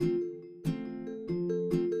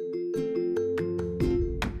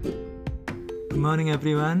morning,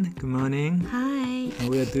 everyone. Good morning. Hi.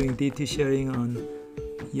 We are doing DT sharing on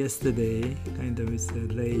yesterday. Kind of it's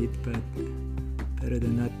late, but better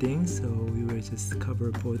than nothing. So we will just cover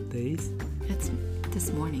both days. It's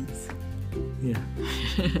this morning's. Yeah.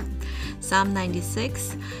 Psalm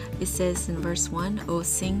 96, it says in verse 1, "Oh,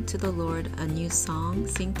 sing to the Lord a new song.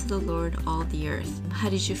 Sing to the Lord all the earth." How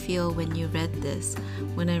did you feel when you read this?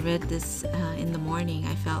 When I read this in the morning,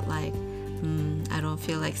 I felt like, I don't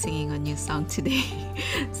feel like singing a new song today.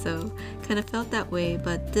 So kind of felt that way,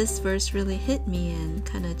 but this verse really hit me and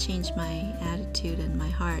kind of changed my attitude and my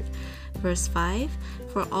heart. Verse 5,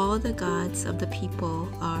 "For all the gods of the people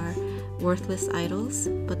are worthless idols,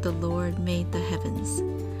 but the Lord made the heavens."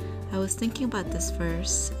 I was thinking about this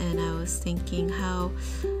verse, and I was thinking how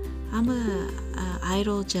I'm a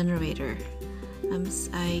idol generator.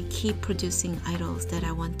 I keep producing idols that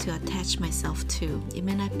I want to attach myself to. It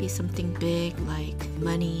may not be something big like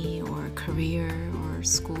money or career or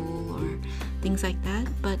school or things like that,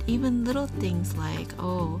 but even little things like,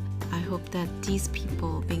 I hope that these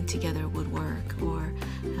people being together would work, or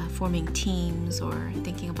forming teams, or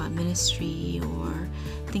thinking about ministry, or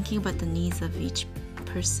thinking about the needs of each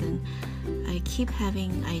person. I keep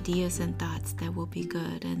having ideas and thoughts that will be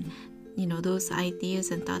good, and those ideas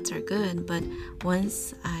and thoughts are good, but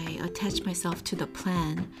once I attach myself to the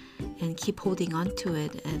plan and keep holding on to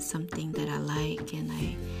it as something that I like and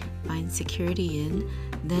I find security in,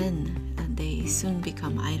 then they soon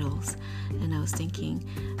become idols. And I was thinking,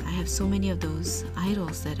 I have so many of those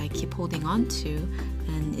idols that I keep holding on to,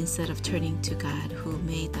 and instead of turning to God who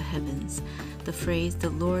made the heavens. The phrase, "the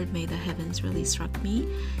Lord made the heavens," really struck me.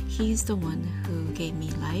 He's the one who gave me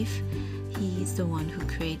life. He's the one who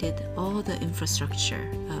created all the infrastructure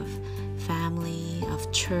of family, of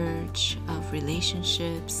church, of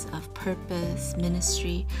relationships, of purpose,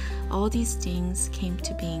 ministry. All these things came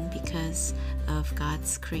to being because of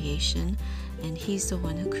God's creation, and He's the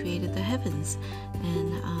one who created the heavens.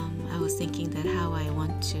 And I was thinking that how I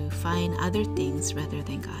want to find other things rather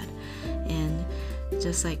than God. And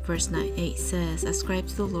just like verse 8 says, "Ascribe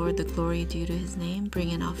to the Lord the glory due to His name,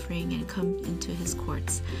 bring an offering and come into His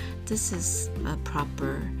courts." This is a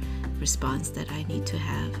proper response that I need to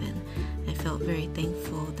have, and I felt very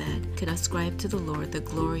thankful that I could ascribe to the Lord the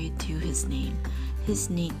glory due His name. His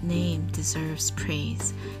name deserves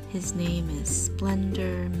praise. His name is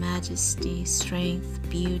splendor, majesty, strength,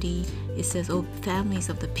 beauty. It says, "Oh, families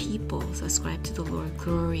of the peoples, ascribe to the Lord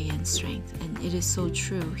glory and strength." And it is so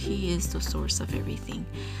true. He is the source of everything.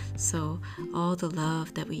 So all the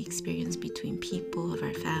love that we experience between people of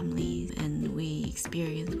our families and we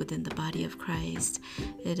experience within the body of Christ,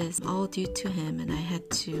 it is all due to Him. And I had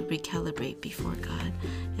to recalibrate before God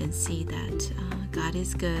and see that God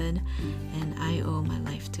is good, and I owe my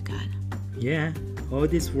life to God. Yeah. All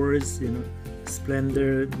these words,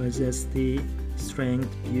 splendor, majesty,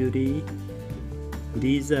 strength, beauty,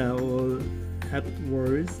 these are all apt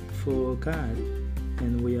words for God.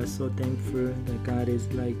 And we are so thankful that God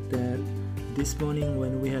is like that. This morning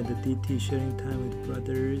when we had the DT sharing time with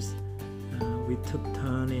brothers, we took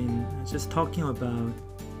turn in just talking about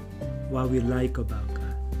what we like about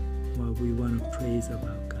God, what we want to praise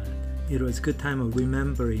about God. It was a good time of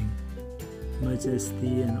remembering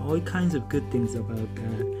majesty and all kinds of good things about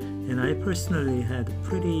God. And I personally had a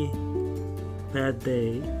pretty bad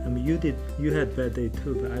day. I mean, you had bad day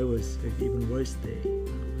too, but I was even worse day.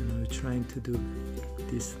 I was trying to do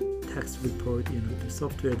this tax report, the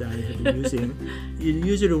software that I have been using. It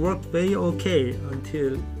usually worked very okay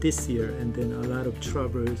until this year, and then a lot of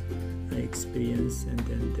troubles I experienced, and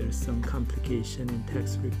then there's some complication in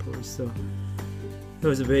tax reports. So it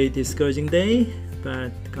was a very discouraging day,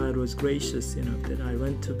 but God was gracious enough that I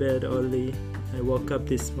went to bed early. I woke up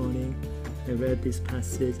this morning, I read this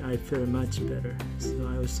passage, I felt much better. So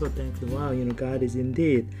I was so thankful. Wow, God is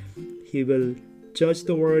indeed, He will judge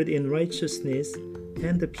the world in righteousness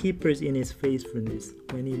and the peoples in His faithfulness.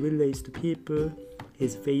 When He relates to people,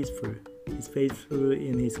 He's faithful. He's faithful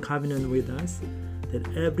in His covenant with us, that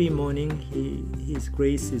every morning His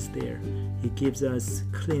grace is there. He gives us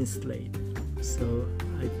clean slate. So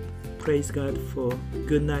I praise God for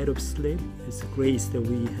good night of sleep. It's grace that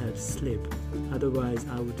we have sleep. Otherwise,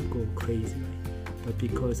 I would go crazy. But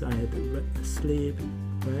because I had sleep,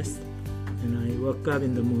 rest, and I woke up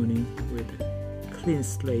in the morning with a clean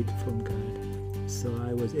slate from God, so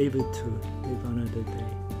I was able to live another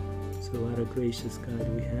day. So what a gracious God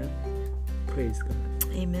we have. Praise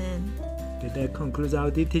God. Amen. Okay, that concludes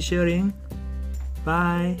our DT sharing.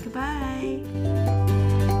 Bye. Goodbye.